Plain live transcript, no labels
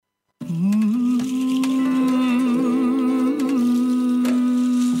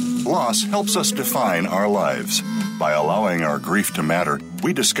Loss helps us define our lives. By allowing our grief to matter,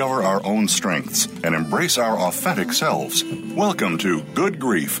 we discover our own strengths and embrace our authentic selves. Welcome to Good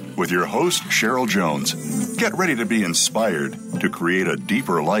Grief with your host, Cheryl Jones. Get ready to be inspired to create a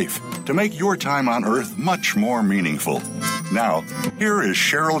deeper life, to make your time on Earth much more meaningful. Now, here is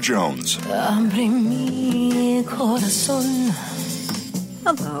Cheryl Jones.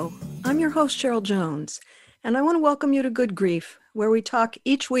 Hello, I'm your host, Cheryl Jones, and I want to welcome you to Good Grief, where we talk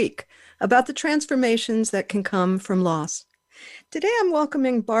each week about the transformations that can come from loss. Today I'm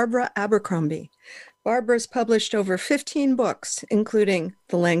welcoming Barbara Abercrombie. Barbara's published over 15 books, including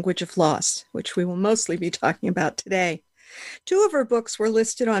The Language of Loss, which we will mostly be talking about today. 2 of her books were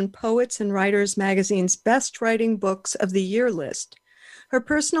listed on Poets and Writers magazine's Best Writing Books of the Year list. Her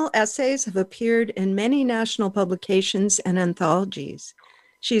personal essays have appeared in many national publications and anthologies.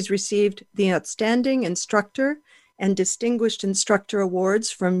 She's received the Outstanding Instructor and Distinguished Instructor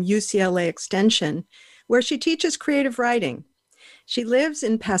Awards from UCLA Extension, where she teaches creative writing. She lives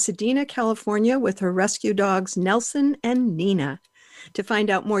in Pasadena, California, with her rescue dogs Nelson and Nina. To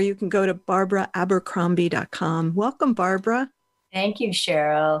find out more, you can go to barbaraabercrombie.com. Welcome, Barbara. Thank you,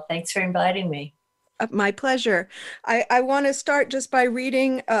 Cheryl. Thanks for inviting me. My pleasure. I want to start just by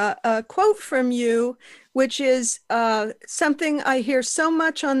reading a quote from you, which is something I hear so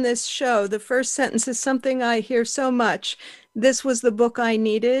much on this show. The first sentence is something I hear so much. This was the book I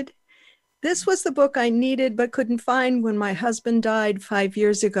needed. This was the book I needed but couldn't find when my husband died 5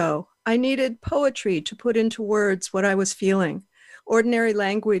 years ago. I needed poetry to put into words what I was feeling. Ordinary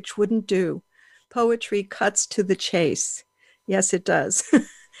language wouldn't do. Poetry cuts to the chase. Yes, it does.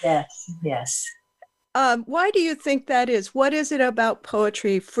 Yes. Why do you think that is? What is it about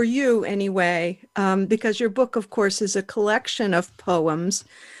poetry, for you anyway? Because your book, of course, is a collection of poems,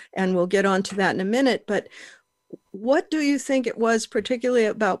 and we'll get on to that in a minute. But what do you think it was particularly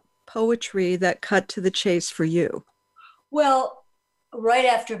about poetry that cut to the chase for you? Well, right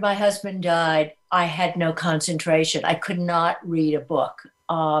after my husband died, I had no concentration. I could not read a book.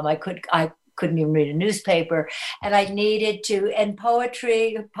 I couldn't even read a newspaper, and I needed to. And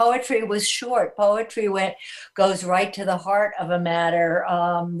poetry was short. Poetry goes right to the heart of a matter.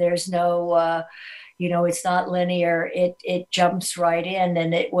 There's no, it's not linear. It jumps right in,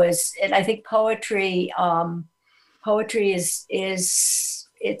 and I think poetry is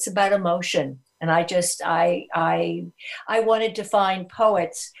it's about emotion. And I wanted to find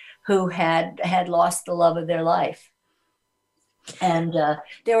poets who had lost the love of their life. And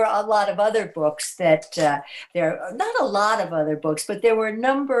there were a lot of other books that not a lot of other books, but there were a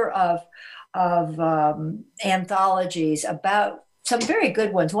number of anthologies about some very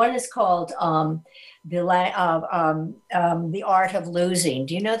good ones. One is called The Art of Losing.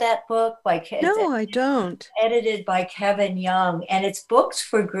 Do you know that book? No, I don't. Edited by Kevin Young, and it's poems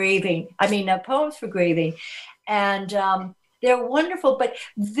for grieving. And they're wonderful, but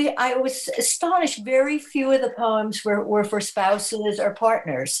I was astonished. Very few of the poems were for spouses or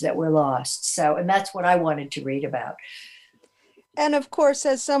partners that were lost. And that's what I wanted to read about. And of course,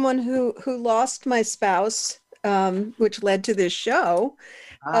 as someone who lost my spouse, which led to this show,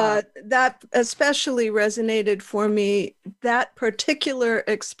 that especially resonated for me, that particular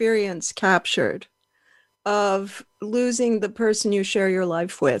experience captured of losing the person you share your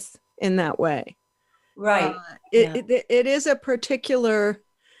life with in that way. Right. It is a particular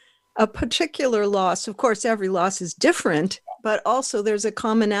loss. Of course, every loss is different, but also there's a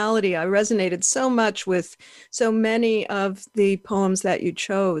commonality. I resonated so much with so many of the poems that you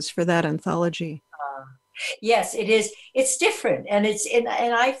chose for that anthology. Yes, it is. It's different. And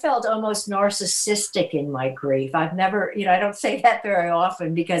I felt almost narcissistic in my grief. I've never, I don't say that very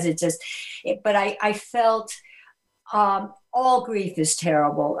often because but I felt, all grief is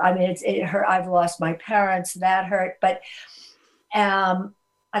terrible. I mean, it hurt. I've lost my parents. That hurt. But, and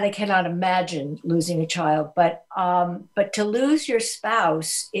I cannot imagine losing a child. But to lose your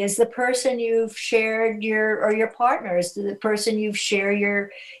spouse is the person you've shared your partner, is the person you've shared your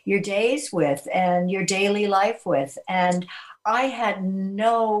days with and your daily life with. And I had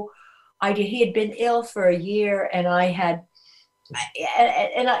no idea. He had been ill for a year, and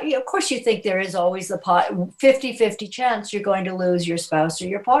of course you think there is always the 50-50 chance you're going to lose your spouse or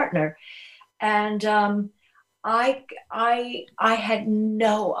your partner. And I had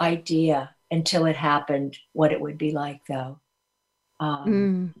no idea until it happened what it would be like, though.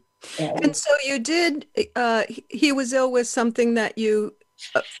 And so you did, he was ill with something that you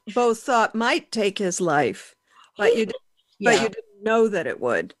both thought might take his life, but you didn't know that it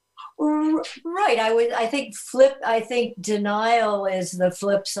would. Right. I think denial is the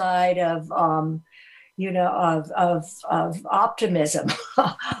flip side of of optimism.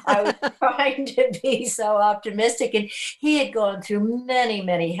 I was trying to be so optimistic, and he had gone through many,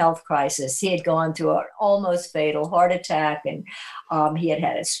 many health crises. He had gone through an almost fatal heart attack, and he had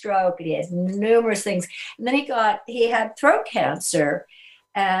had a stroke, and he had numerous things. And then he had throat cancer,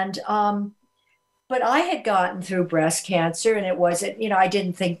 and but I had gotten through breast cancer, and it wasn't, I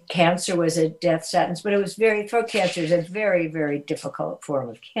didn't think cancer was a death sentence, but throat cancer is a very, very difficult form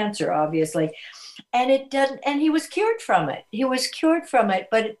of cancer, obviously. And and he was cured from it.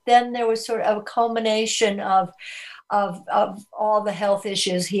 But then there was sort of a culmination of all the health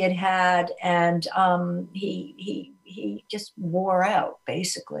issues he had, and he just wore out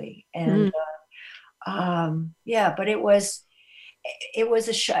basically. And but it was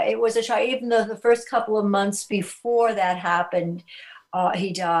a shock. Even though the first couple of months before that happened,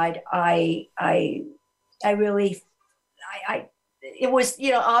 he died. It was,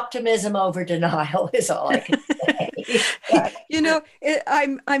 optimism over denial is all I can say.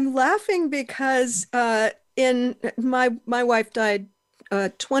 I'm laughing because in my wife died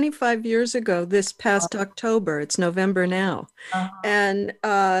 25 years ago this past October. It's November now. And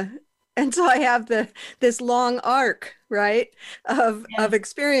so I have this long arc, right, of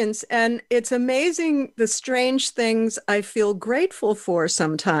experience. And it's amazing the strange things I feel grateful for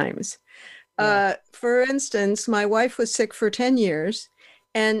sometimes. For instance, my wife was sick for 10 years,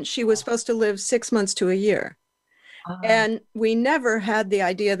 and she was supposed to live 6 months to a year. And we never had the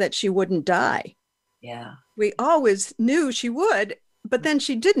idea that she wouldn't die. Yeah. We always knew she would, but then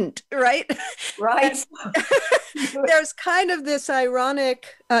she didn't, right? Right. There's kind of this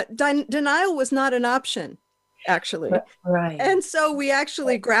ironic, denial was not an option, actually. Right. And so we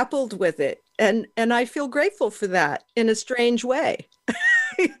actually grappled with it. And I feel grateful for that in a strange way.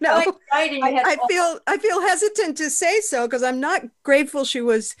 Right. I feel hesitant to say so because I'm not grateful she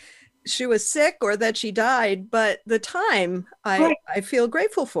was sick or that she died, but the time I feel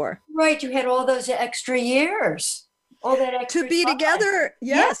grateful for. Right. You had all those extra years. All that extra to be time. Together.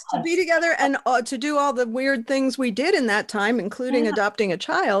 Yes, to be together and to do all the weird things we did in that time, including adopting a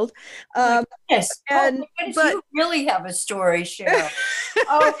child. Yes. And but you really have a story, Cheryl.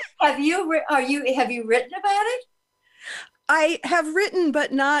 Have you written about it? I have written,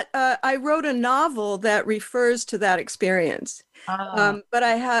 but not. I wrote a novel that refers to that experience. But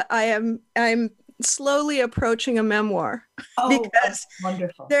I'm slowly approaching a memoir because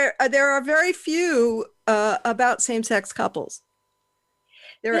wonderful. There are very few about same-sex couples.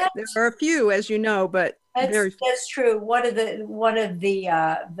 There are a few, as you know, but that's true.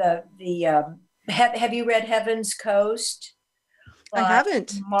 Have you read Heaven's Coast? I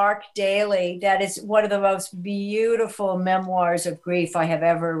haven't. Mark Daly. That is one of the most beautiful memoirs of grief I have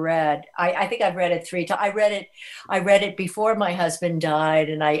ever read. I think I've read it 3 times. I read it before my husband died,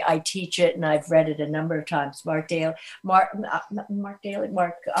 and I teach it, and I've read it a number of times.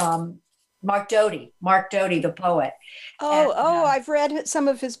 Mark Doty, the poet. I've read some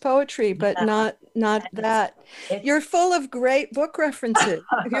of his poetry, but not that. You're full of great book references.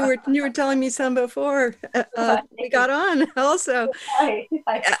 You were telling me some before we got on also.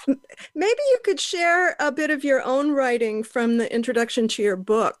 Maybe you could share a bit of your own writing from the introduction to your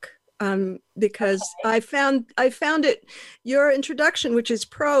book, because I found it, your introduction, which is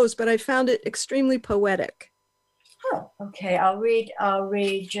prose, but I found it extremely poetic. Oh, okay. I'll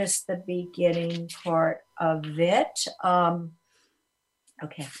read just the beginning part of it.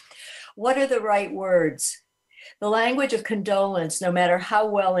 Okay. What are the right words? The language of condolence, no matter how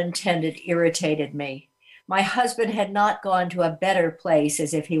well intended, irritated me. My husband had not gone to a better place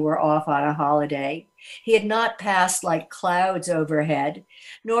as if he were off on a holiday. He had not passed like clouds overhead,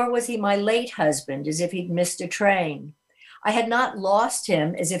 nor was he my late husband as if he'd missed a train. I had not lost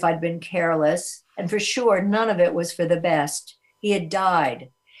him as if I'd been careless, and for sure none of it was for the best. He had died.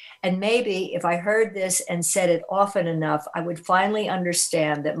 And maybe if I heard this and said it often enough, I would finally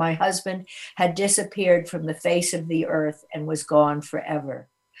understand that my husband had disappeared from the face of the earth and was gone forever.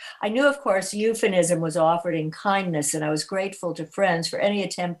 I knew, of course, euphemism was offered in kindness, and I was grateful to friends for any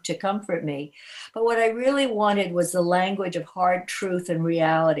attempt to comfort me. But what I really wanted was the language of hard truth and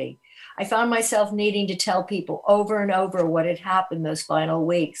reality. I found myself needing to tell people over and over what had happened those final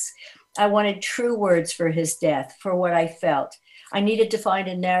weeks. I wanted true words for his death, for what I felt. I needed to find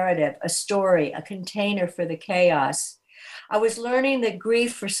a narrative, a story, a container for the chaos. I was learning that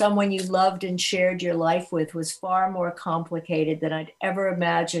grief for someone you loved and shared your life with was far more complicated than I'd ever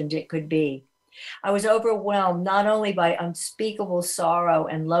imagined it could be. I was overwhelmed not only by unspeakable sorrow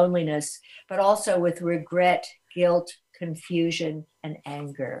and loneliness, but also with regret, guilt, confusion, and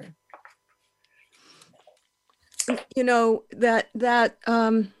anger. You know, that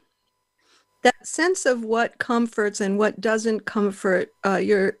that sense of what comforts and what doesn't comfort,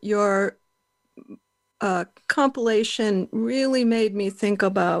 your compilation really made me think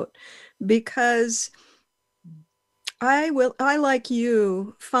about, because I, like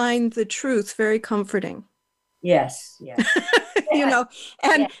you, find the truth very comforting. Yes, yes. You Yes, know,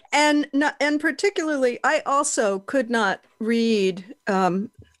 and yes. and particularly, I also could not read.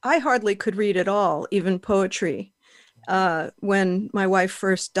 I hardly could read at all, even poetry. When my wife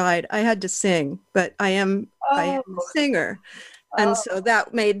first died, I had to sing, but I am Oh, a singer, and oh, so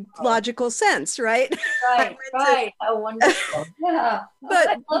that made oh. logical sense, right? I Right, went to, right. How wonderful. Yeah. Oh, but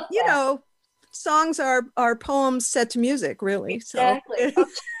I love you that. know, songs are poems set to music, really. So Exactly.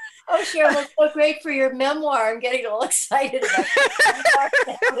 Oh, Cheryl, that's so great for your memoir. I'm getting all excited about your memoir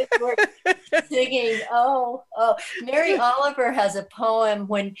now that we're singing. Oh, oh. Mary Oliver has a poem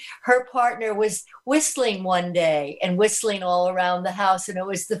when her partner was whistling one day and whistling all around the house. And it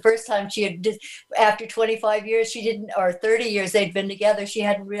was the first time she had, after 25 years, she didn't, or 30 years they'd been together, she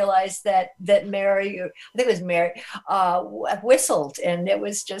hadn't realized that Mary, I think it was Mary, whistled. And it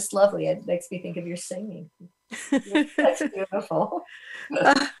was just lovely. It makes me think of your singing. That's beautiful.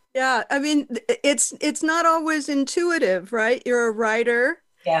 yeah, I mean, it's not always intuitive, right? You're a writer.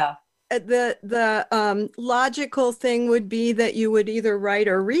 Yeah. The logical thing would be that you would either write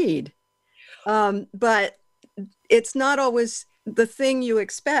or read, but it's not always the thing you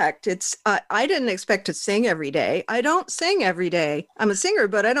expect. It's I didn't expect to sing every day. I don't sing every day. I'm a singer,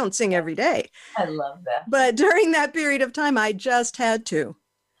 but I don't sing every day. I love that. But during that period of time, I just had to.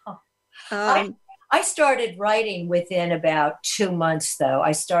 Huh. I Um, I started writing within about 2 months, though.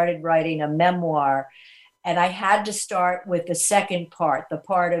 I started writing a memoir, and I had to start with the second part, the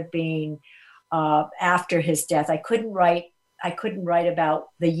part of being after his death. I couldn't write. I couldn't write about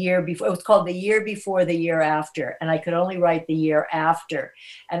the year before. It was called The Year Before, The Year After, and I could only write the year after.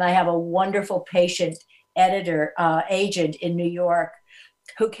 And I have a wonderful patient editor agent in New York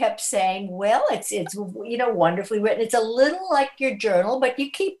who kept saying, "Well, it's wonderfully written. It's a little like your journal, but you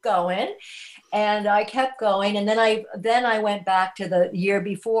keep going." And I kept going, and then I went back to the year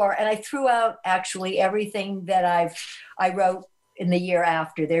before, and I threw out actually everything that I wrote in the year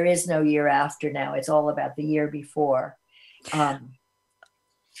after. There is no year after now. It's all about the year before. Um,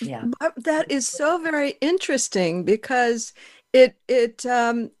 yeah. that is so very interesting, because it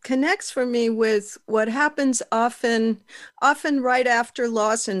connects for me with what happens often right after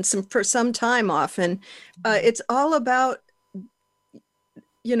loss, and for some time often. It's all about,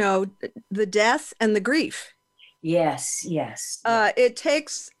 the death and the grief. Yes. Yes. Yes. It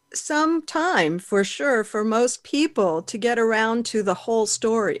takes some time, for sure, for most people to get around to the whole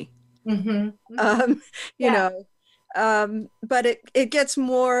story. Mm-hmm. Mm-hmm. Um, you Yeah. know, but it gets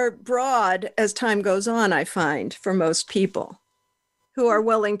more broad as time goes on, I find, for most people who are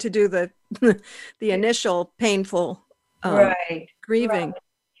willing to do the the initial painful Right. Right. grieving.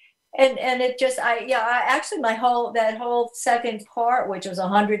 And it just I actually my whole that whole second part, which was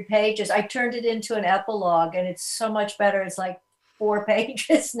 100 pages, I turned it into an epilogue, and it's so much better. It's like 4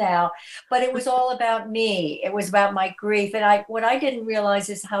 pages now, but it was all about me. It was about my grief, and what I didn't realize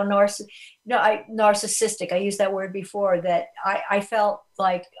is how narcissistic. I used that word before. That I felt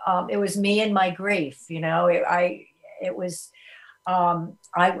like it was me and my grief. It was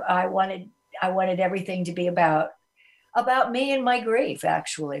I wanted everything to be about me and my grief,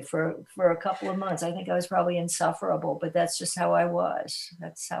 actually, for a couple of months. I think I was probably insufferable, but that's just how I was.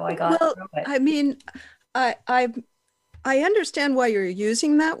 That's how I got Well, through it. I mean, I I I understand why you're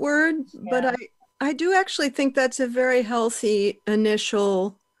using that word, but Yeah. I do actually think that's a very healthy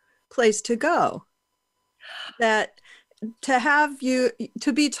initial place to go. That to have you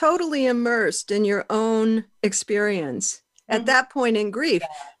to be totally immersed in your own experience at Mhm. that point in grief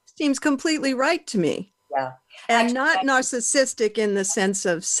seems completely right to me, Yeah. and Actually, not narcissistic in the sense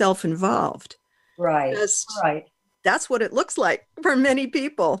of self-involved. right. Just Right. that's what it looks like for many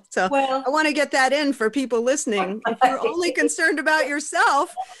people. So I Well, want to get that in for people listening. If you're only concerned about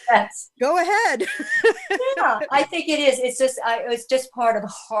yourself, that's go ahead. yeah. I think it is. It's just part of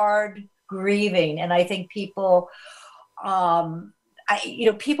hard grieving, and I think people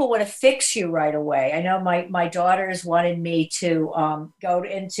people want to fix you right away. I know my daughters wanted me to go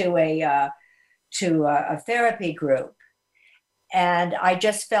into a therapy group, and I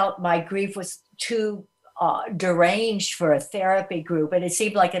just felt my grief was too deranged for a therapy group, and it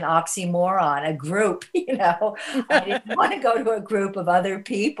seemed like an oxymoron. A group, I didn't want to go to a group of other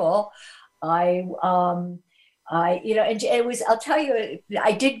people. I and it was, I'll tell you,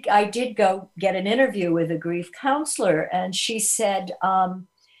 I did go get an interview with a grief counselor, and she said, do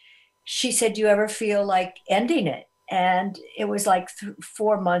you ever feel like ending it? And it was like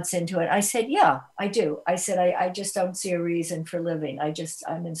 4 months into it. I said, yeah, I do. I said, I just don't see a reason for living.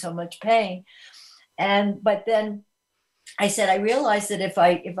 I'm in so much pain. But then I said, I realized that if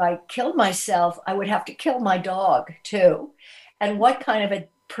I killed myself, I would have to kill my dog too. And what kind of a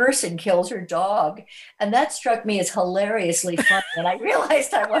person kills her dog? And that struck me as hilariously funny. And I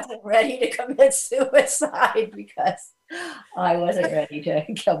realized I wasn't ready to commit suicide because I wasn't ready to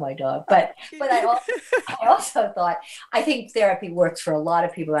kill my dog. But I also thought, I think therapy works for a lot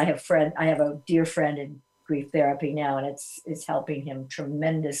of people. I have a dear friend in grief therapy now, and it's helping him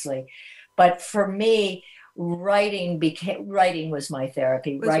tremendously. But for me, writing was my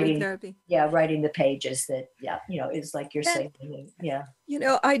therapy. Writing the pages that is like you're saying. Yeah.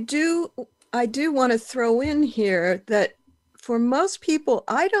 I do want to throw in here that for most people,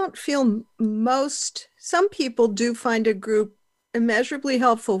 I don't feel some people do find a group immeasurably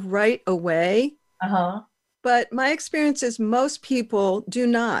helpful right away. But my experience is most people do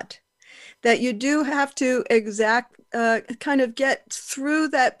not. That you do have to kind of get through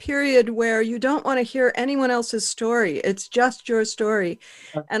that period where you don't want to hear anyone else's story. It's just your story.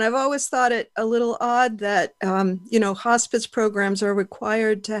 And I've always thought it a little odd that, hospice programs are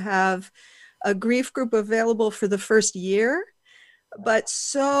required to have a grief group available for the first year. But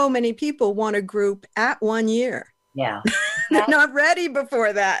so many people want a group at 1 year. Yeah. They're not ready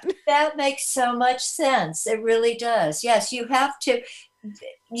before that. That makes so much sense. It really does. Yes, you have to.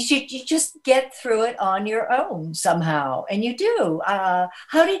 You just get through it on your own somehow, and you do.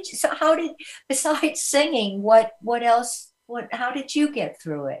 How did besides singing, what else? How did you get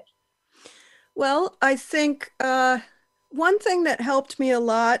through it? Well, I think one thing that helped me a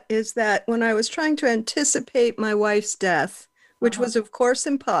lot is that when I was trying to anticipate my wife's death, which was of course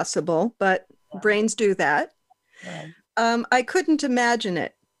impossible, but brains do that. Right. I couldn't imagine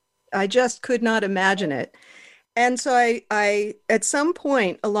it. I just could not imagine it. And so I, at some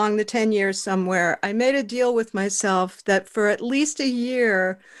point along the 10 years somewhere, I made a deal with myself that for at least a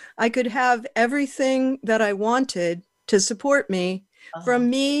year, I could have everything that I wanted to support me from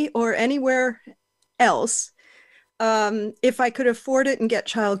me or anywhere else, if I could afford it and get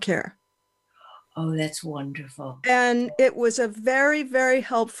childcare. Oh, that's wonderful. And it was a very, very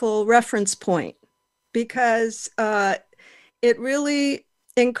helpful reference point because it really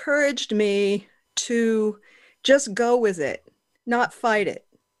encouraged me to just go with it, not fight it.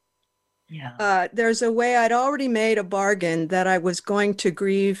 Yeah. There's a way I'd already made a bargain that I was going to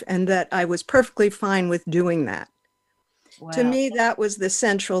grieve and that I was perfectly fine with doing that. Wow. To me, that was the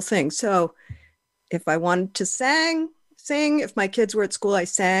central thing. So if I wanted to sing, if my kids were at school, I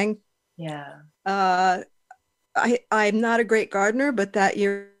sang. Yeah. I'm not a great gardener, but that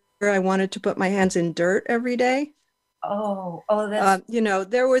year I wanted to put my hands in dirt every day. Oh, that's...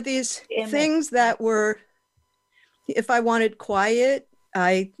 there were these things that were, if I wanted quiet,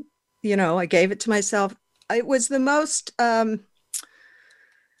 I gave it to myself. It was the most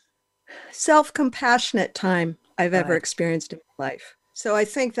self-compassionate time I've ever experienced in my life. So I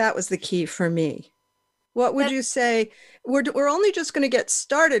think that was the key for me. What would you say? We're only just going to get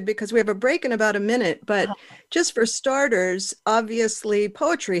started because we have a break in about a minute, but just for starters, obviously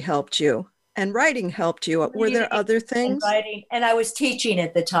poetry helped you and writing helped you. Were there other things? And I was teaching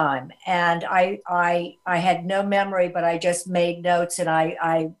at the time, and I had no memory, but I just made notes, and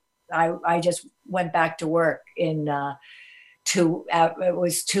I just went back to work in it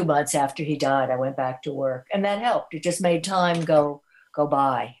was 2 months after he died. I went back to work, and that helped. It just made time go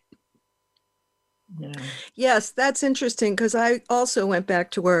by. Yeah. Yes, that's interesting because I also went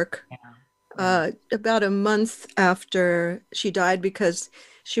back to work about a month after she died because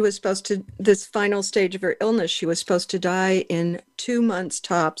she was supposed to, this final stage of her illness, she was supposed to die in 2 months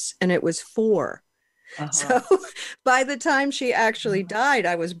tops, and it was 4. So by the time she actually died,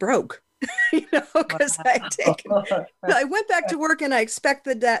 I was broke, because I went back to work and I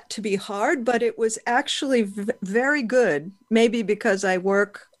expected that to be hard, but it was actually very good. Maybe because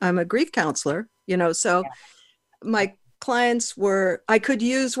I'm a grief counselor, so my clients I could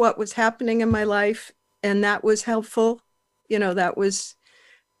use what was happening in my life, and that was helpful.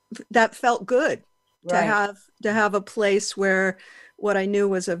 That felt good to have a place where what I knew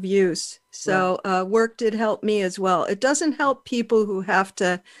was of use. So work did help me as well. It doesn't help people who have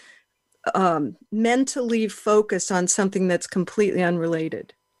to mentally focus on something that's completely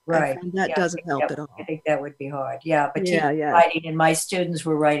unrelated. Right. That doesn't help at all. I think that would be hard. Yeah. But writing, and my students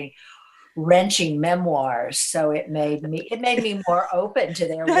were writing wrenching memoirs. So it made me more open to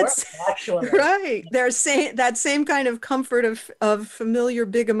their work, That's actually. right. They're saying that same kind of comfort of familiar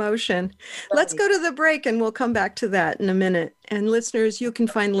big emotion. Let's Right. go to the break and we'll come back to that in a minute. And listeners, you can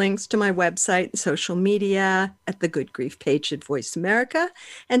find links to my website and social media at the Good Grief page at Voice America.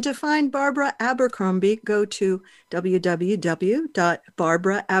 And to find Barbara Abercrombie, go to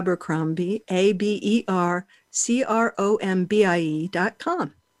www.barbaraabercrombie,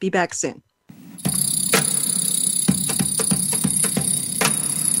 ABERCROMBIE.com. Be back soon.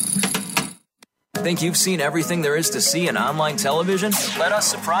 Think you've seen everything there is to see in online television? Let us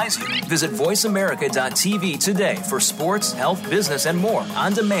surprise you. Visit voiceamerica.tv today for sports, health, business, and more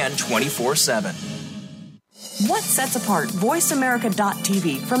on demand 24/7. What sets apart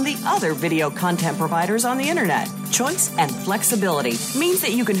VoiceAmerica.tv from the other video content providers on the internet? Choice and flexibility means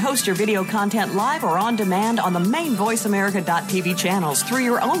that you can host your video content live or on demand on the main VoiceAmerica.tv channels through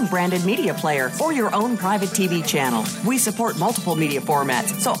your own branded media player or your own private TV channel. We support multiple media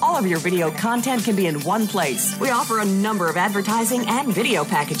formats, so all of your video content can be in one place. We offer a number of advertising and video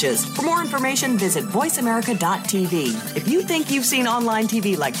packages. For more information, visit VoiceAmerica.tv. If you think you've seen online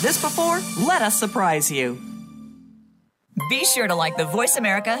TV like this before, let us surprise you. Be sure to like the Voice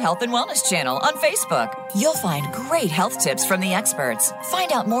America Health and Wellness channel on Facebook. You'll find great health tips from the experts.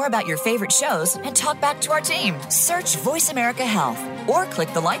 Find out more about your favorite shows and talk back to our team. Search Voice America Health or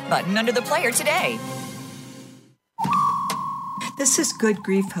click the like button under the player today. This is Good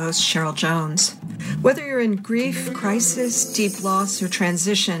Grief host Cheryl Jones. Whether you're in grief, crisis, deep loss, or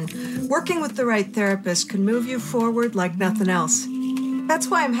transition, working with the right therapist can move you forward like nothing else. That's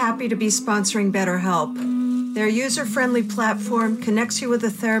why I'm happy to be sponsoring BetterHelp. Their user-friendly platform connects you with a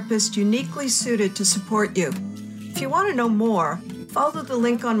therapist uniquely suited to support you. If you want to know more, follow the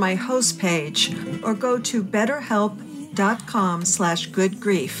link on my host page or go to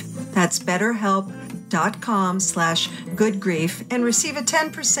betterhelp.com/goodgrief. That's betterhelp.com/goodgrief and receive a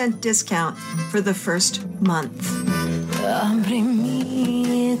 10% discount for the first month. Abre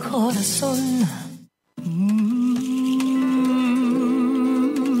mi corazón.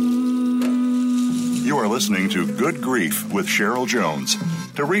 You are listening to Good Grief with Cheryl Jones.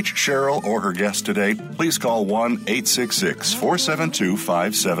 To reach Cheryl or her guest today, please call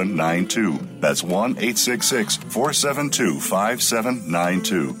 1-866-472-5792. That's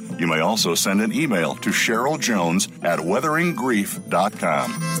 1-866-472-5792. You may also send an email to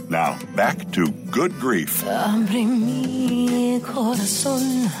CherylJones@weatheringgrief.com. Now, back to Good Grief. Abre mi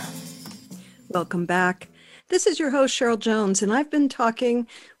corazón. Welcome back. This is your host, Cheryl Jones, and I've been talking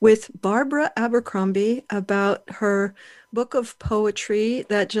with Barbara Abercrombie about her book of poetry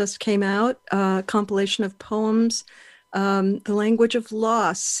that just came out, a compilation of poems, The Language of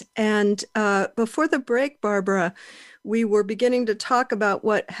Loss. And before the break, Barbara, we were beginning to talk about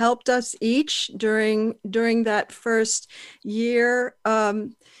what helped us each during that first year. I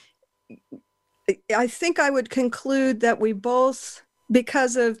think I would conclude that we both,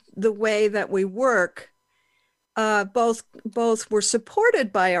 because of the way that we work, both were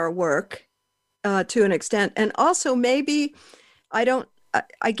supported by our work to an extent, and also maybe I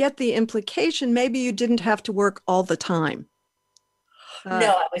get the implication maybe you didn't have to work all the time. No,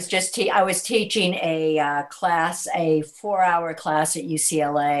 I was just I was teaching a class, a 4-hour class at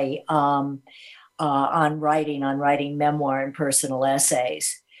UCLA on writing memoir and personal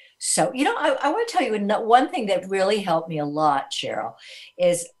essays. So, I want to tell you one thing that really helped me a lot, Cheryl,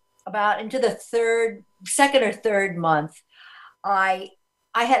 is about into the second or third month, I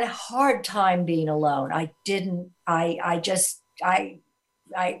had a hard time being alone. I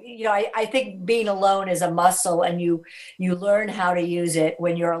think being alone is a muscle, and you learn how to use it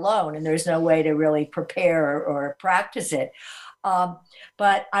when you're alone, and there's no way to really prepare or practice it.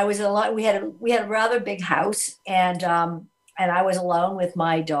 But I was alone. We had a rather big house, and I was alone with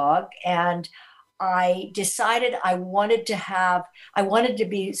my dog, and I decided I wanted to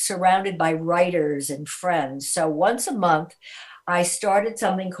be surrounded by writers and friends. So once a month, I started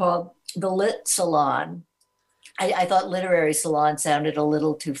something called the Lit Salon. I thought literary salon sounded a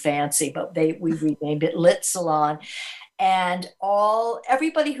little too fancy, but we renamed it Lit Salon. And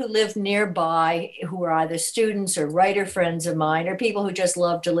everybody who lived nearby, who were either students or writer friends of mine, or people who just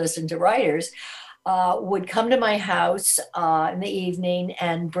loved to listen to writers, would come to my house in the evening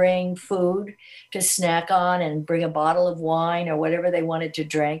and bring food to snack on and bring a bottle of wine or whatever they wanted to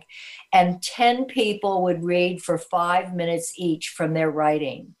drink. And 10 people would read for 5 minutes each from their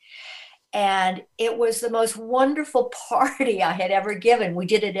writing. And it was the most wonderful party I had ever given. We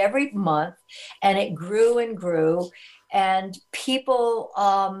did it every month, and it grew and grew. And people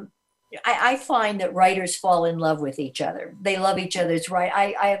I find that writers fall in love with each other. They love each other's right.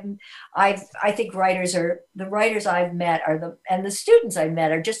 I think the writers I've met and the students I've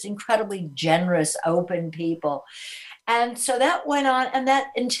met are just incredibly generous, open people. And so that went on, and that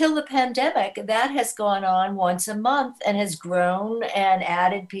until the pandemic, that has gone on once a month and has grown and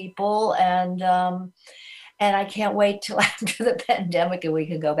added people. And I can't wait till after the pandemic and we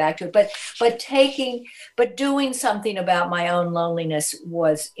can go back to it. But doing something about my own loneliness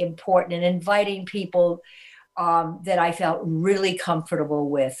was important, and inviting people that I felt really comfortable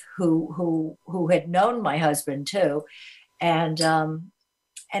with, who had known my husband too, and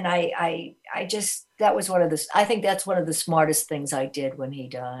I just, that was I think that's one of the smartest things I did when he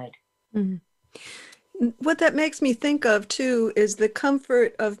died. Mm-hmm. What that makes me think of too is the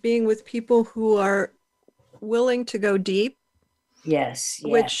comfort of being with people who are willing to go deep. Yes.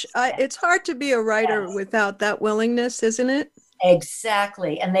 Which it's hard to be a writer without that willingness, isn't it?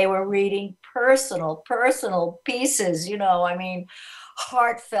 Exactly. And they were reading personal pieces, I mean,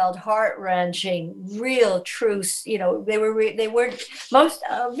 heartfelt, heart-wrenching, real truths. They weren't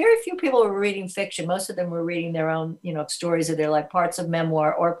very few people were reading fiction. Most of them were reading their own, stories of their life, parts of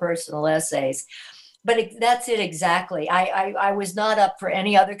memoir or personal essays. But that's it exactly. I was not up for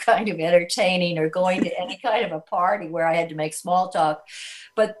any other kind of entertaining or going to any kind of a party where I had to make small talk.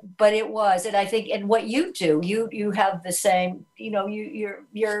 But it was, and I think, and what you do, you have the same.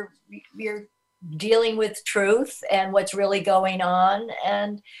 You're dealing with truth and what's really going on,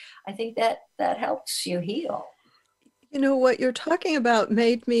 and I think that helps you heal. What you're talking about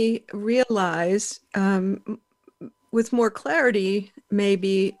made me realize, with more clarity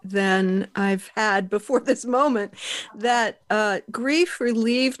maybe than I've had before this moment, that grief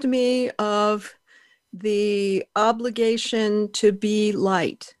relieved me of the obligation to be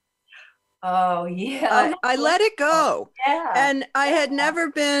light. Oh, yeah. I let it go. Yeah. And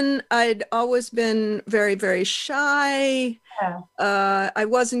I'd always been very, very shy. Yeah. I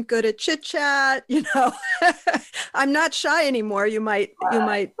wasn't good at chit chat, I'm not shy anymore. You might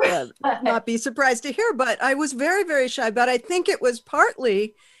not be surprised to hear, but I was very, very shy. But I think it was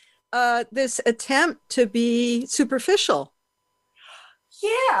partly this attempt to be superficial.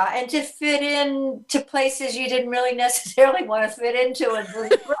 Yeah, and to fit in to places you didn't really necessarily want to fit into in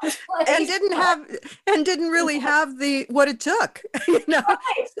the first place. and didn't really have what it took,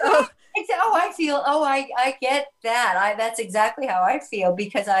 Right. So, I get that. That's exactly how I feel,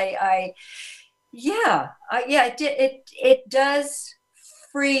 because it does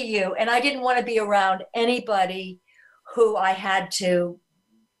free you, and I didn't want to be around anybody who I had to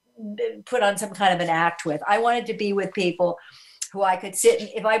put on some kind of an act with. I wanted to be with people who I could sit, and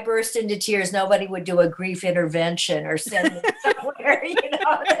if I burst into tears, nobody would do a grief intervention or send me somewhere,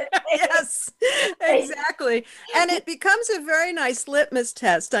 Yes, exactly. And it becomes a very nice litmus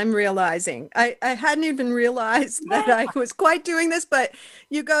test, I'm realizing. I hadn't even realized that I was quite doing this, but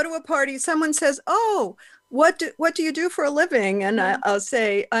you go to a party, someone says, "Oh, what do you do for a living?" And I'll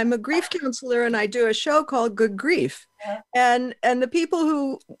say, "I'm a grief counselor and I do a show called Good Grief." And the people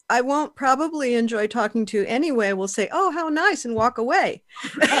who I won't probably enjoy talking to anyway will say, "Oh, how nice," and walk away.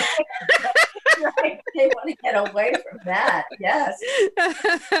 Right. They want to get away from that. Yes.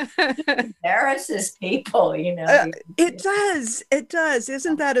 It embarrasses people, It does. It does.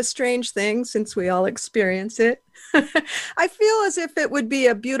 Isn't that a strange thing, since we all experience it? I feel as if it would be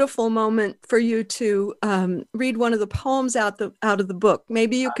a beautiful moment for you to read one of the poems out of the book.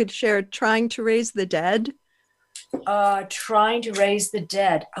 Maybe you could share Trying to Raise the Dead. Trying to Raise the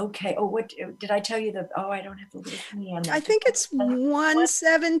Dead. Okay. Oh, what did I tell you? I don't have the little me on that. I think it's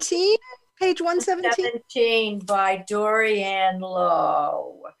 117. Page 117 by Dorianne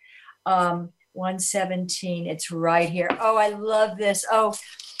Lowe. 117. It's right here. Oh, I love this. Oh,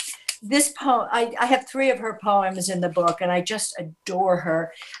 this poem. I have 3 of her poems in the book, and I just adore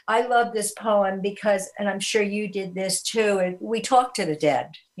her. I love this poem because, and I'm sure you did this too, we talk to the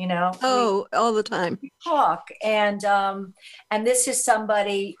dead, Oh, all the time. We talk. And this is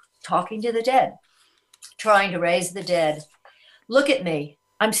somebody talking to the dead, trying to raise the dead. Look at me.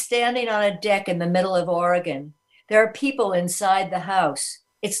 I'm standing on a deck in the middle of Oregon. There are people inside the house.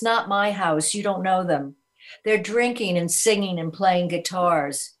 It's not my house. You don't know them. They're drinking and singing and playing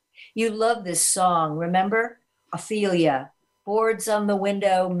guitars. You love this song, remember? Ophelia. Boards on the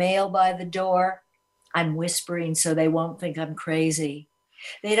window, mail by the door. I'm whispering so they won't think I'm crazy.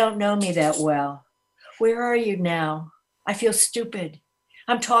 They don't know me that well. Where are you now? I feel stupid.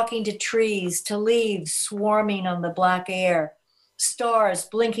 I'm talking to trees, to leaves swarming on the black air. Stars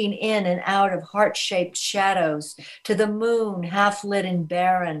blinking in and out of heart-shaped shadows, to the moon half lit and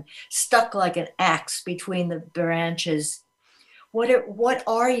barren, stuck like an axe between the branches. What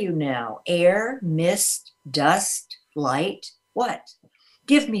are you now? Air, mist, dust, light? What?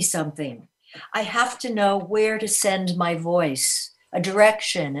 Give me something. I have to know where to send my voice, a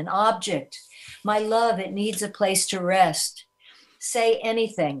direction, an object. My love, it needs a place to rest. Say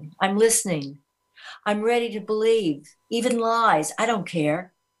anything. I'm listening. I'm ready to believe, even lies. I don't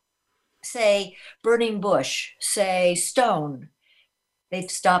care. Say burning bush. Say stone. They've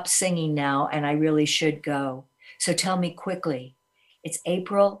stopped singing now, and I really should go. So tell me quickly. It's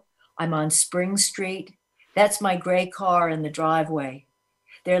April. I'm on Spring Street. That's my gray car in the driveway.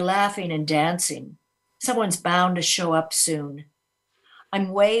 They're laughing and dancing. Someone's bound to show up soon. I'm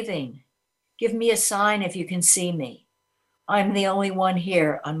waving. Give me a sign if you can see me. I'm the only one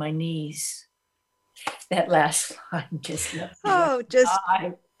here on my knees. That last line just left me.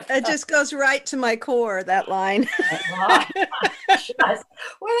 It just goes right to my core, that line. When I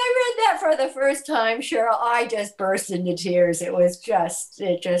read that for the first time, Cheryl, I just burst into tears.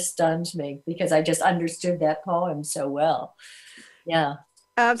 It just stunned me because I just understood that poem so well. Yeah.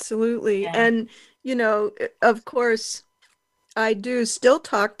 Absolutely. Yeah. And, of course, I do still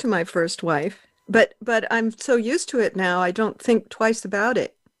talk to my first wife, but I'm so used to it now, I don't think twice about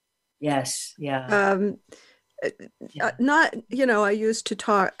it. Yes. Yeah. Not, I used to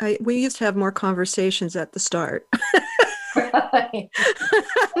talk, we used to have more conversations at the start. Right.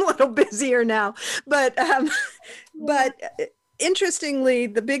 I'm a little busier now, but interestingly,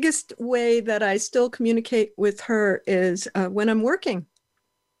 the biggest way that I still communicate with her is when I'm working.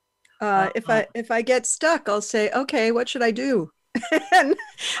 If I get stuck, I'll say, okay, what should I do? and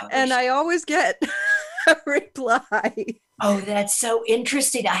I always get a reply. Oh, that's so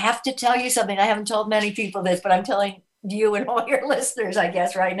interesting. I have to tell you something. I haven't told many people this, but I'm telling you and all your listeners, I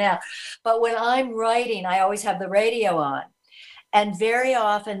guess, right now. But when I'm writing, I always have the radio on. And very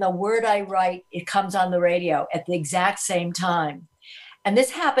often the word I write, it comes on the radio at the exact same time. And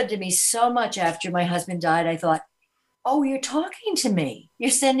this happened to me so much after my husband died. I thought, oh, you're talking to me. You're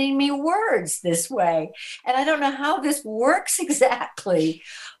sending me words this way. And I don't know how this works exactly.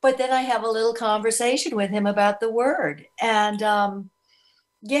 But then I have a little conversation with him about the word. And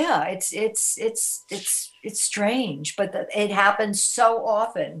yeah, it's strange, but it happens so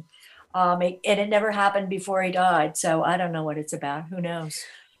often. And it never happened before he died. So I don't know what it's about. Who knows?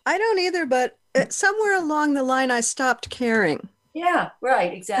 I don't either, but somewhere along the line, I stopped caring. Yeah,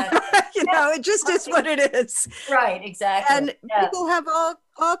 right, exactly. It just is what it is. Right, exactly. And people have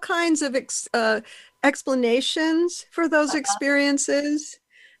all kinds of explanations for those experiences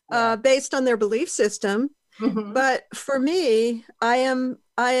based on their belief system. Mm-hmm. But for me, I am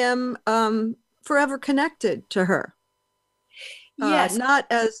forever connected to her. Yes.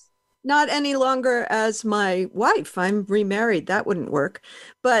 Not any longer as my wife. I'm remarried. That wouldn't work.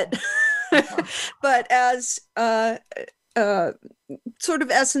 But but as sort of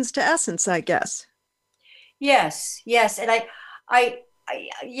essence to essence, I guess. Yes. And I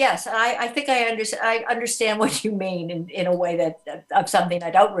think I understand what you mean in a way that of something I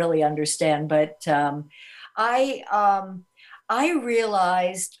don't really understand. But I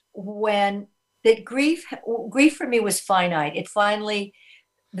realized when that grief for me was finite.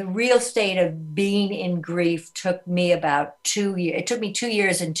 The real state of being in grief took me about 2 years. It took me 2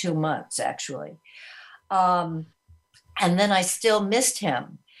 years and 2 months, actually. And then I still missed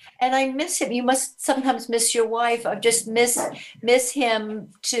him. And I miss him. You must sometimes miss your wife. I just miss him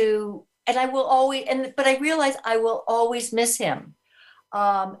too. And I will always, but I realize I will always miss him.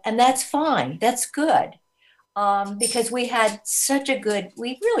 And that's fine. That's good. Because we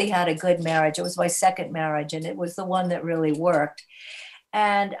really had a good marriage. It was my second marriage, and it was the one that really worked.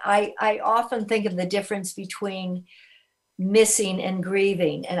 And I often think of the difference between missing and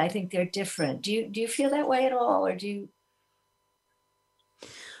grieving, and I think they're different. Do you feel that way at all, or do you?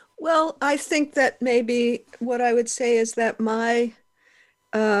 Well, I think that maybe what I would say is that my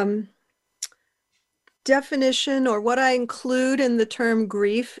definition, or what I include in the term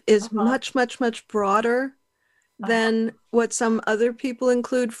grief, is much, much, much broader than what some other people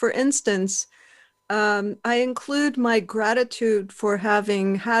include. For instance, I include my gratitude for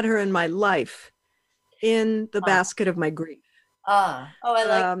having had her in my life in the basket of my grief. I like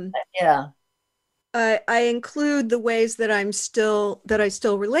that. Yeah. I include the ways that I still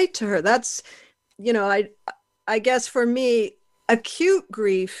relate to her. That's, I guess for me, acute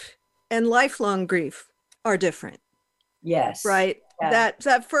grief and lifelong grief are different. Yes. Right. Yeah.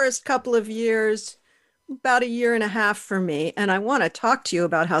 That first couple of years, about 1.5 years for me. And I want to talk to you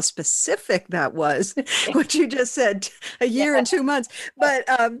about how specific that was, what you just said, 1 year and 2 months. But,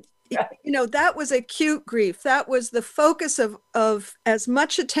 that was acute grief. That was the focus of as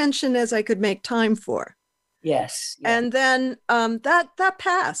much attention as I could make time for. Yes. And then that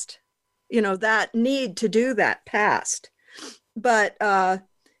passed. That need to do that passed. But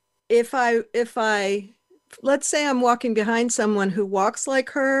if I let's say I'm walking behind someone who walks like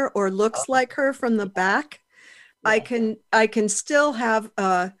her or looks like her from the back, I can still have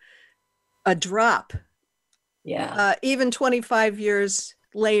a drop. Yeah. Even 25 years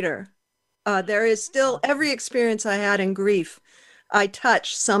later, there is still every experience I had in grief. I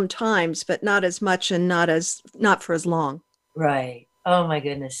touch sometimes, but not as much and not for as long. Right. Oh my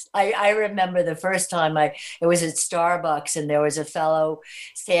goodness. I remember the first time it was at Starbucks, and there was a fellow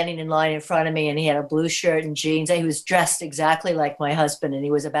standing in line in front of me, and he had a blue shirt and jeans. He was dressed exactly like my husband, and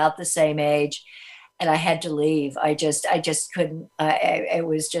he was about the same age, and I had to leave. I just couldn't. It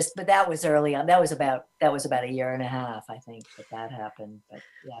was just, but that was early on. That was about a year and a half, I think, that happened. But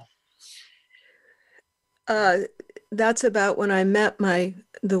yeah. That's about when I met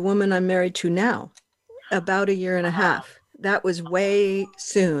the woman I'm married to now, about a year and a half. That was way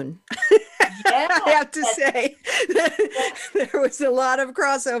soon. Yeah, I have to say there was a lot of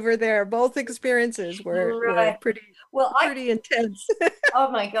crossover there. Both experiences were pretty intense. Oh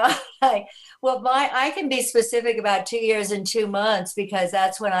my God. I can be specific about 2 years and 2 months, because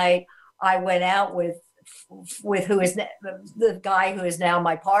that's when I went out with who is the guy who is now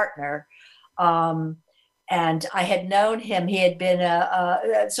my partner. And I had known him. He had been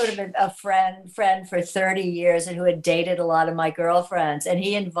a sort of a friend for 30 years, and who had dated a lot of my girlfriends. And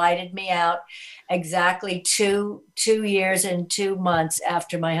he invited me out exactly 2 years and 2 months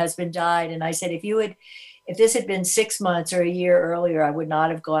after my husband died. And I said, if this had been 6 months or a year earlier, I would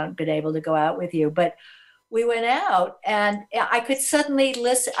not have been able to go out with you. But we went out, and I could suddenly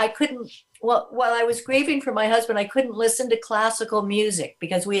listen. While I was grieving for my husband, I couldn't listen to classical music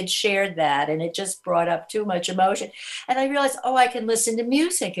because we had shared that, and it just brought up too much emotion. And I realized, I can listen to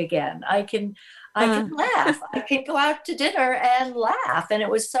music again. I can laugh. I can go out to dinner and laugh. And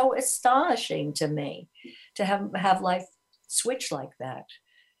it was so astonishing to me to have life switch like that.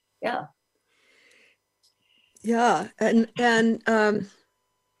 Yeah. Yeah.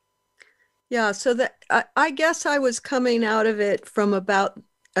 So that I guess I was coming out of it from about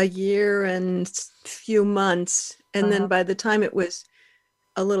a year and few months. And then by the time it was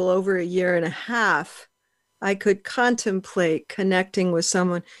a little over a year and a half, I could contemplate connecting with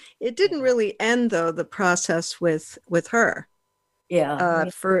someone. It didn't really end, though, the process with her. Yeah.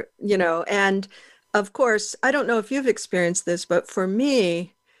 And of course, I don't know if you've experienced this, but for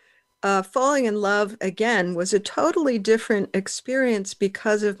me, falling in love again was a totally different experience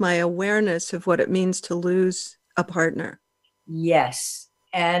because of my awareness of what it means to lose a partner. Yes.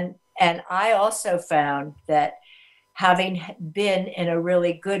 And I also found that, having been in a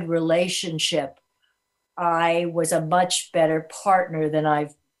really good relationship, I was a much better partner than I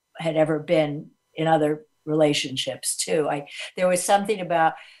had ever been in other relationships too. There was something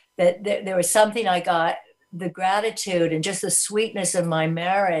about that. There was something I got, the gratitude and just the sweetness of my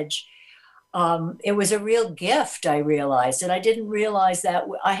marriage. It was a real gift, I realized, and I didn't realize that.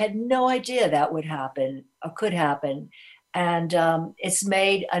 I had no idea that would happen or could happen. And it's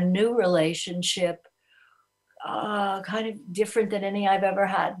made a new relationship kind of different than any I've ever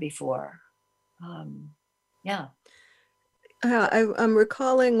had before. Yeah. I'm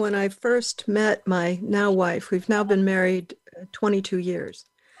recalling when I first met my now wife. We've now been married 22 years.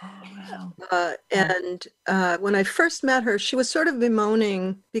 Oh, wow. And when I first met her, she was sort of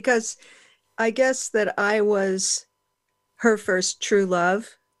bemoaning, because I guess that I was her first true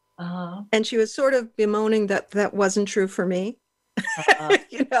love. And she was sort of bemoaning that wasn't true for me,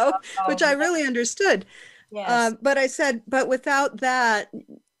 which I really understood. Yes. But I said, but without that,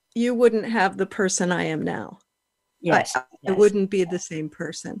 you wouldn't have the person I am now. Yes. I wouldn't be the same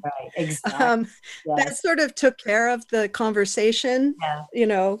person. Right. Exactly. That sort of took care of the conversation,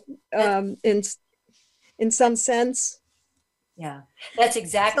 in some sense. Yeah, that's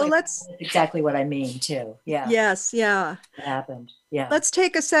exactly what I mean too. Yeah. Yes. Yeah. It happened. Yeah. Let's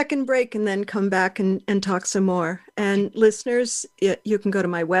take a second break and then come back and talk some more. And listeners, you can go to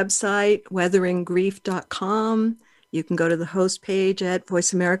my website, weatheringgrief.com. You can go to the host page at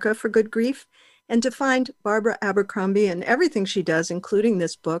Voice America for Good Grief. And to find Barbara Abercrombie and everything she does, including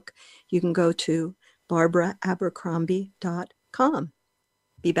this book, you can go to barbaraabercrombie.com.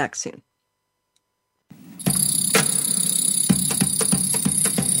 Be back soon.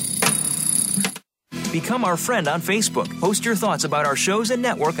 Become our friend on Facebook. Post your thoughts about our shows and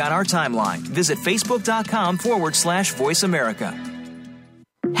network on our timeline. Visit facebook.com/Voice America.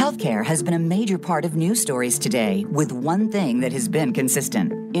 Healthcare has been a major part of news stories today, with one thing that has been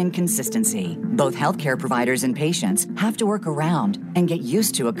consistent: Inconsistency. Both healthcare providers and patients have to work around and get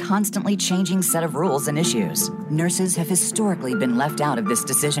used to a constantly changing set of rules and issues. Nurses have historically been left out of this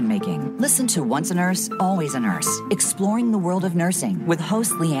decision-making. Listen to Once a Nurse, Always a Nurse, Exploring the World of Nursing with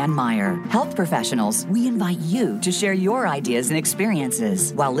host Leanne Meyer. Health professionals, we invite you to share your ideas and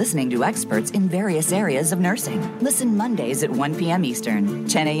experiences while listening to experts in various areas of nursing. Listen Mondays at 1 p.m. Eastern,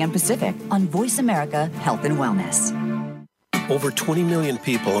 10 a.m. Pacific on Voice America Health and Wellness. Over 20 million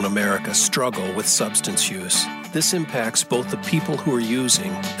people in America struggle with substance use. This impacts both the people who are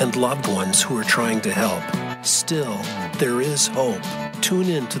using and loved ones who are trying to help. Still, there is hope. Tune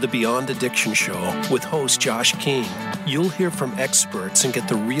in to the Beyond Addiction Show with host Josh King. You'll hear from experts and get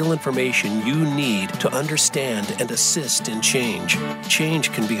the real information you need to understand and assist in change.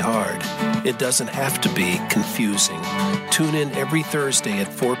 Change can be hard. It doesn't have to be confusing. Tune in every Thursday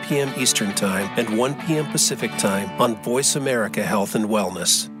at 4 p.m. Eastern Time and 1 p.m. Pacific Time on Voice America Health and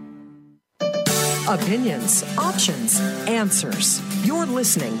Wellness. Opinions, options, answers. You're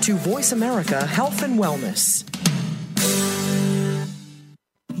listening to Voice America Health and Wellness.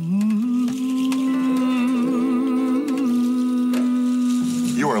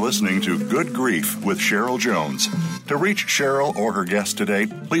 You are listening to Good Grief with Cheryl Jones. To reach Cheryl or her guest today,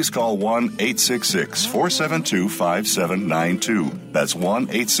 please call 1-866-472-5792. That's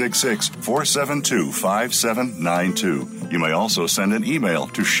 1-866-472-5792. You may also send an email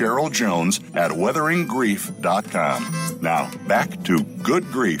to CherylJones@weatheringgrief.com. Now, back to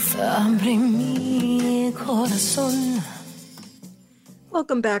Good Grief.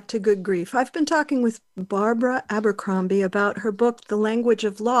 Welcome back to Good Grief. I've been talking with Barbara Abercrombie about her book, The Language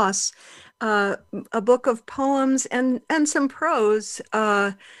of Loss, a book of poems and some prose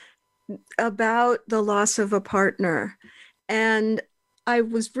about the loss of a partner. And I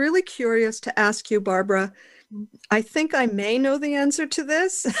was really curious to ask you, Barbara, I think I may know the answer to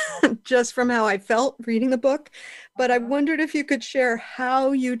this just from how I felt reading the book, but I wondered if you could share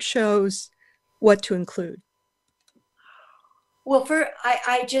how you chose what to include. Well,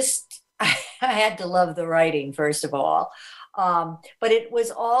 I had to love the writing, first of all. But it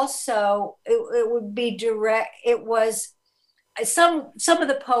was also, it would be direct. It was some of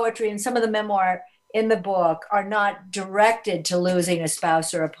the poetry and some of the memoir in the book are not directed to losing a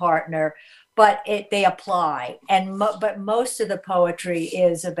spouse or a partner, but they apply. But most of the poetry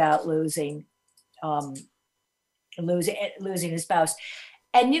is about losing a spouse.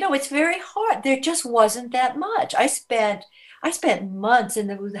 And, it's very hard. There just wasn't that much. I spent months, and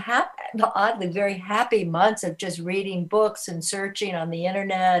it was oddly very happy months of just reading books and searching on the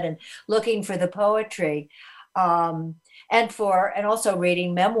internet and looking for the poetry, and also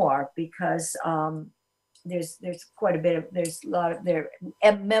reading memoir, because there's quite a bit of, there's a lot of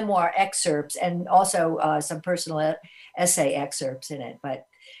memoir excerpts and also some personal essay excerpts in it. But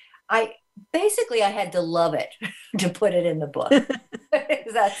I had to love it to put it in the book.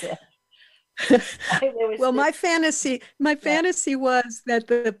 That's it. Well, my fantasy was that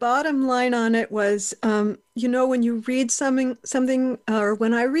the bottom line on it was, when you read something, or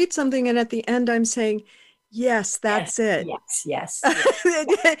when I read something, and at the end I'm saying, yes, that's it. Yes.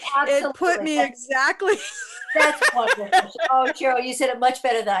 It put me exactly. That's wonderful. Oh, Cheryl, you said it much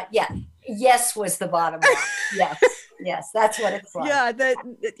better than that. Yeah. Yes was the bottom line. Yes, that's what it's like. Yeah, that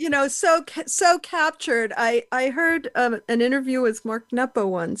so captured. I heard an interview with Mark Nepo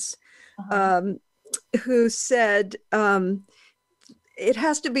once. Who said it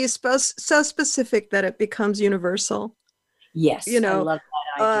has to be so specific that it becomes universal. Yes, I love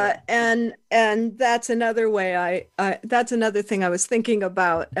that idea. And that's another way that's another thing I was thinking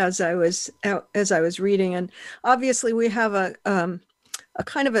about as I was reading. And obviously we have a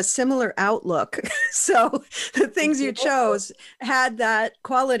kind of a similar outlook. So the things you chose had that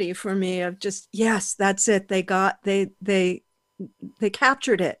quality for me of just, yes, that's it. They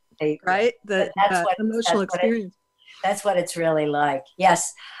captured it. Right, the emotional experience. That's what it's really like.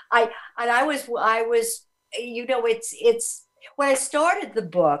 Yes, I was. It's when I started the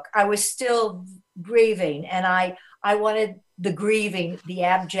book, I was still grieving, and I wanted the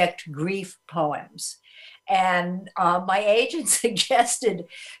abject grief poems. And my agent suggested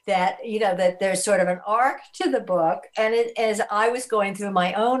that that there's sort of an arc to the book, and as I was going through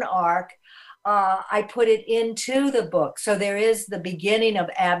my own arc, I put it into the book. So there is the beginning of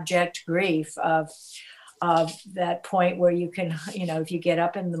abject grief, of that point where you can, if you get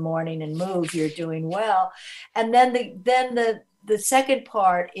up in the morning and move, you're doing well. And then the second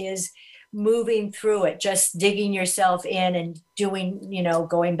part is moving through it, just digging yourself in and doing,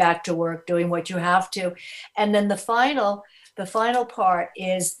 going back to work, doing what you have to. And then the final part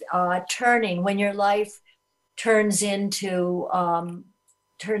is turning, when your life turns into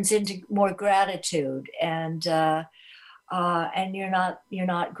turns into more gratitude, and you're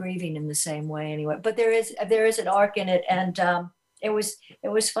not grieving in the same way anyway. But there is an arc in it, and it was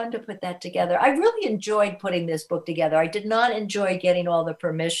fun to put that together. I really enjoyed putting this book together. I did not enjoy getting all the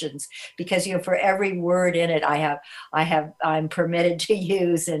permissions, because for every word in it, I'm permitted to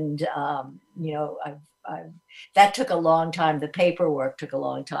use, and I've that took a long time. The paperwork took a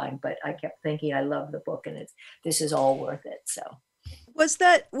long time, but I kept thinking I love the book, and this is all worth it. So. Was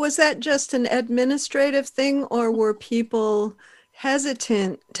that just an administrative thing, or were people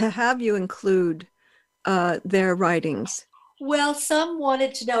hesitant to have you include their writings? Well, some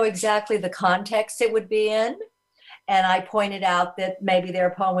wanted to know exactly the context it would be in. And I pointed out that maybe their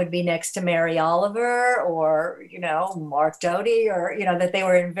poem would be next to Mary Oliver or, Mark Doty, or, that they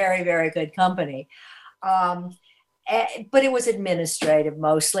were in very, very good company. But it was administrative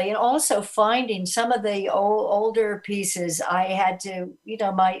mostly. And also finding some of the older pieces, I had to,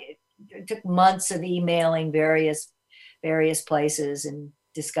 it took months of emailing various places and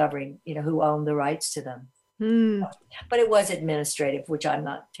discovering, who owned the rights to them. But it was administrative, which I'm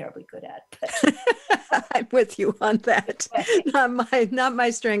not terribly good at. I'm with you on that. Not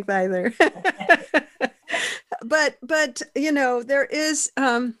my strength either. But there is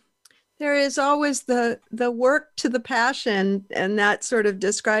always the work to the passion, and that sort of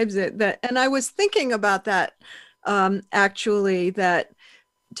describes it. And I was thinking about that actually, that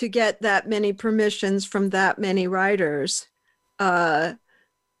to get that many permissions from that many writers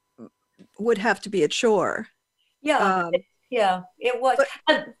would have to be a chore. Yeah, it was.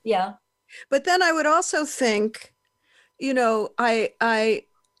 Yeah. But then I would also think, I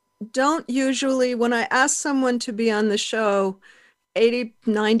don't usually, when I ask someone to be on the show,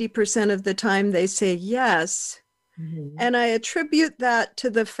 80-90% of the time they say yes. Mm-hmm. And I attribute that to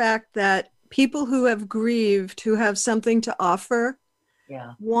the fact that people who have grieved, who have something to offer,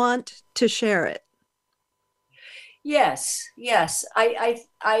 want to share it. Yes.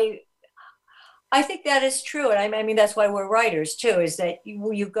 I think that is true. And I mean, that's why we're writers too, is that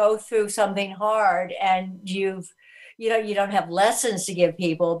you go through something hard, and you don't have lessons to give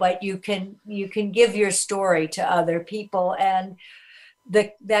people, but you can give your story to other people, and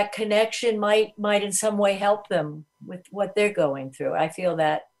that connection might in some way help them with what they're going through. I feel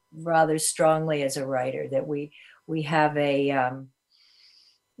that rather strongly as a writer, that we have a,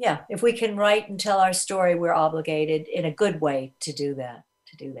 if we can write and tell our story, we're obligated in a good way to do that.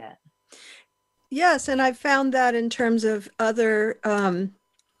 Yes, and I found that in terms of other, other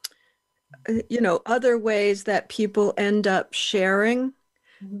ways that people end up sharing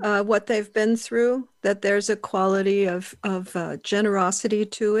what they've been through, that there's a quality of generosity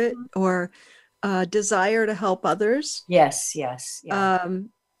to it, or desire to help others. Yes.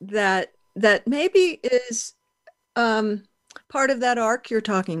 That maybe is part of that arc you're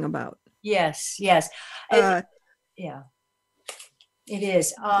talking about. Yes. It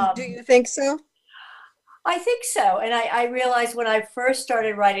is. Do you think so? I think so. And I realized when I first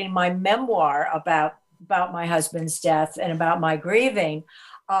started writing my memoir about my husband's death and about my grieving,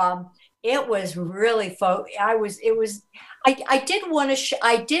 it was really I did want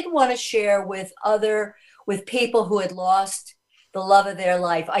to share with people who had lost the love of their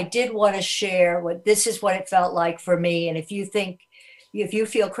life. I did want to share this is what it felt like for me. And if you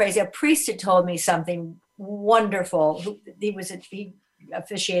feel crazy, a priest had told me something wonderful. He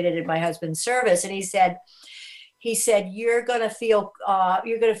officiated in my husband's service, and he said you're going to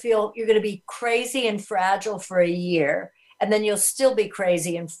be crazy and fragile for a year, and then you'll still be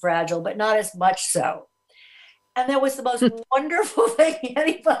crazy and fragile, but not as much so. And that was the most wonderful thing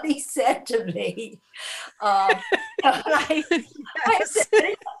anybody said to me.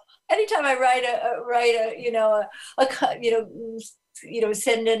 Anytime I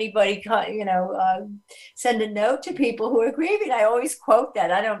send anybody, send a note to people who are grieving, I always quote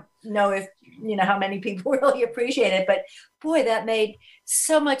that. I don't know if, how many people really appreciate it, but boy, that made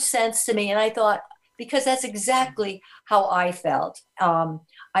so much sense to me. And I thought, because that's exactly how I felt.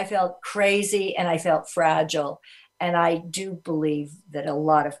 I felt crazy and I felt fragile. And I do believe that a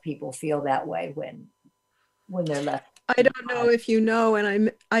lot of people feel that way when they're left. I don't know if you know,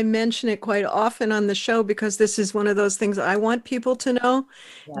 and I mention it quite often on the show, because this is one of those things I want people to know,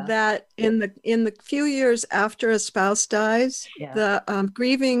 that in the few years after a spouse dies, the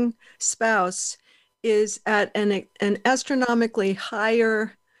grieving spouse is at an astronomically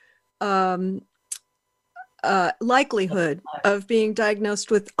higher likelihood of being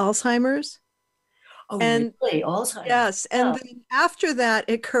diagnosed with Alzheimer's. Oh, and really? Alzheimer's? Yes, and then after that,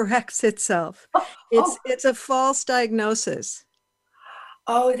 it corrects itself. It's a false diagnosis.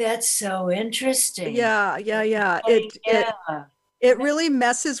 Oh, that's so interesting. Yeah. it really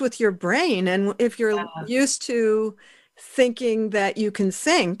messes with your brain. And if you're used to thinking that you can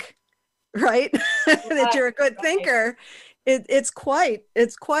think, right, that you're a good thinker, it's quite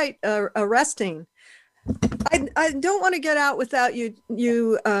arresting. I don't want to get out without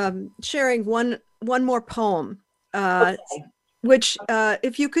you sharing one more poem, which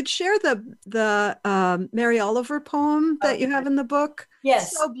if you could share the Mary Oliver poem that you have in the book.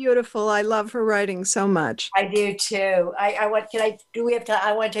 Yes. So beautiful. I love her writing so much. I do too. Do we have time?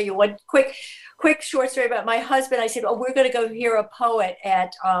 I want to tell you one quick short story about my husband. I said, we're going to go hear a poet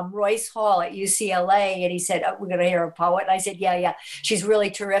at Royce Hall at UCLA. And he said, we're going to hear a poet. And I said, yeah. She's really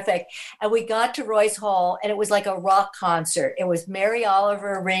terrific. And we got to Royce Hall and it was like a rock concert. It was Mary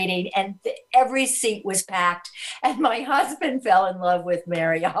Oliver reading and every seat was packed. And my husband fell in love with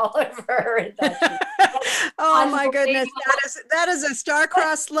Mary Oliver. Oh my goodness. That is a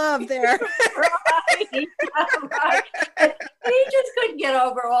star-crossed love there. Right. And he just couldn't get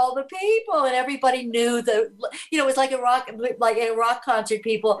over all the people and everybody knew it was like a rock concert.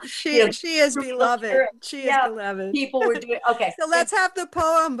 People. She is beloved. She is beloved. People were doing, okay. So let's have the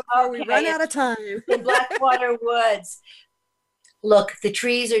poem before we run out of time. In Blackwater Woods. Look, the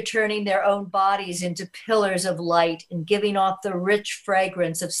trees are turning their own bodies into pillars of light and giving off the rich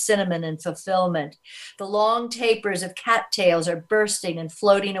fragrance of cinnamon and fulfillment. The long tapers of cattails are bursting and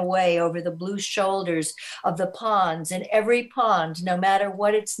floating away over the blue shoulders of the ponds, and every pond, no matter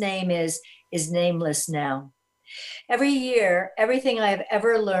what its name is nameless now. Every year, everything I have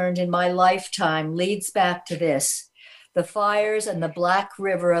ever learned in my lifetime leads back to this: the fires and the black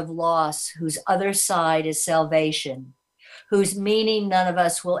river of loss, whose other side is salvation, whose meaning none of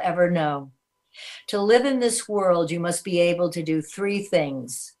us will ever know. To live in this world, you must be able to do three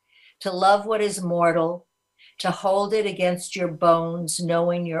things: to love what is mortal, to hold it against your bones,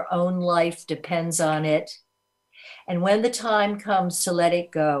 knowing your own life depends on it, and when the time comes to let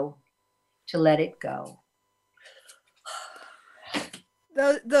it go, to let it go.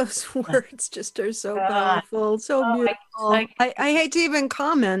 Those words just are so powerful, so beautiful. I hate to even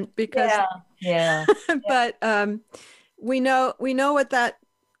comment because, but we know what that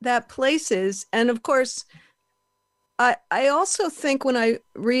place is, and of course, I also think when I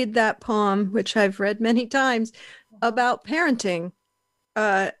read that poem, which I've read many times, about parenting.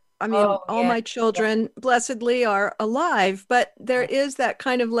 All my children, blessedly, are alive, but there is that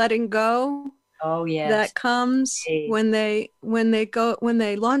kind of letting go. Oh yes, that comes when they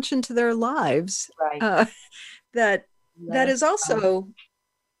launch into their lives. Right. That is also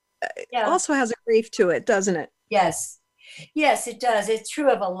has a grief to it, doesn't it? Yes, it does. It's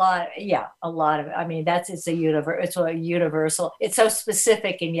true of a lot. Yeah, a lot of it. I mean, it's a universal. It's so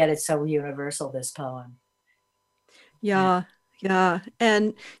specific and yet it's so universal. This poem. Yeah.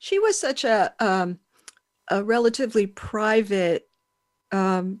 And she was such a relatively private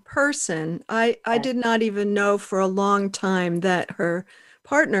person. I did not even know for a long time that her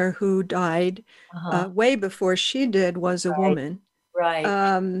partner, who died way before she did, was a woman. Right.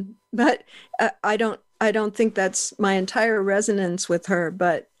 But I don't think that's my entire resonance with her.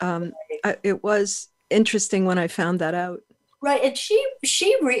 But it was interesting when I found that out. Right, and she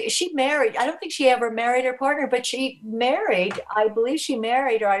married. I don't think she ever married her partner, but she married. I believe she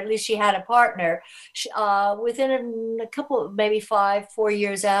married, or at least she had a partner within a couple, maybe 4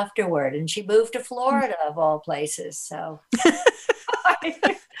 years afterward, and she moved to Florida, of all places. So,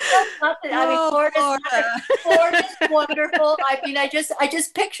 Florida's wonderful. I mean, I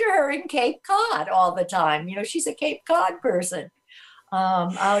just picture her in Cape Cod all the time. You know, she's a Cape Cod person,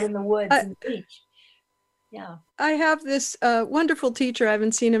 out in the woods and the beach. Yeah. I have this wonderful teacher. I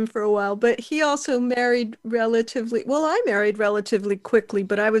haven't seen him for a while, but he also married I married relatively quickly,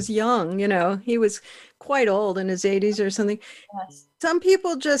 but I was young, he was quite old, in his 80s or something. Yes. Some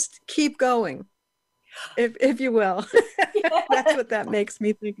people just keep going, if you will. That's what that makes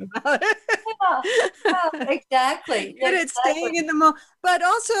me think about it. Yeah, exactly. And it's staying in the moment, but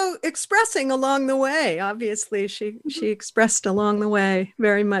also expressing along the way. Obviously, she expressed along the way,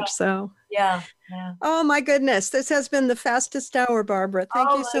 very much so. Yeah. Oh my goodness, this has been the fastest hour, Barbara. Thank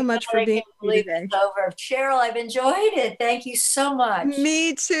you so much for being here today. It's over. Cheryl, I've enjoyed it. Thank you so much.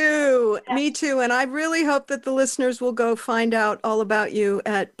 Me too. Yeah. Me too. And I really hope that the listeners will go find out all about you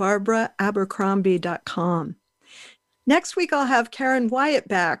at barbaraabercrombie.com. Next week, I'll have Karen Wyatt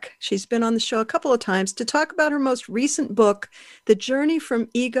back. She's been on the show a couple of times to talk about her most recent book, The Journey from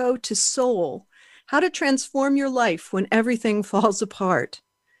Ego to Soul: How to Transform Your Life When Everything Falls Apart.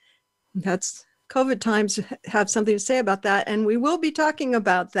 That's COVID times have something to say about that. And we will be talking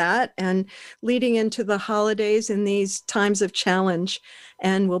about that and leading into the holidays in these times of challenge.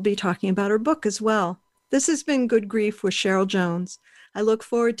 And we'll be talking about her book as well. This has been Good Grief with Cheryl Jones. I look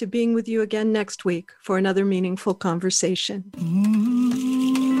forward to being with you again next week for another meaningful conversation.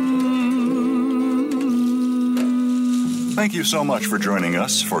 Thank you so much for joining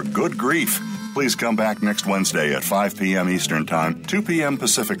us for Good Grief. Please come back next Wednesday at 5 p.m. Eastern Time, 2 p.m.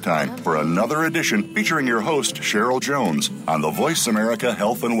 Pacific Time for another edition featuring your host, Cheryl Jones, on the Voice America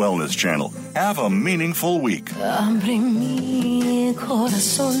Health and Wellness Channel. Have a meaningful week. Abre mi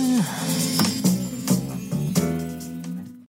corazón.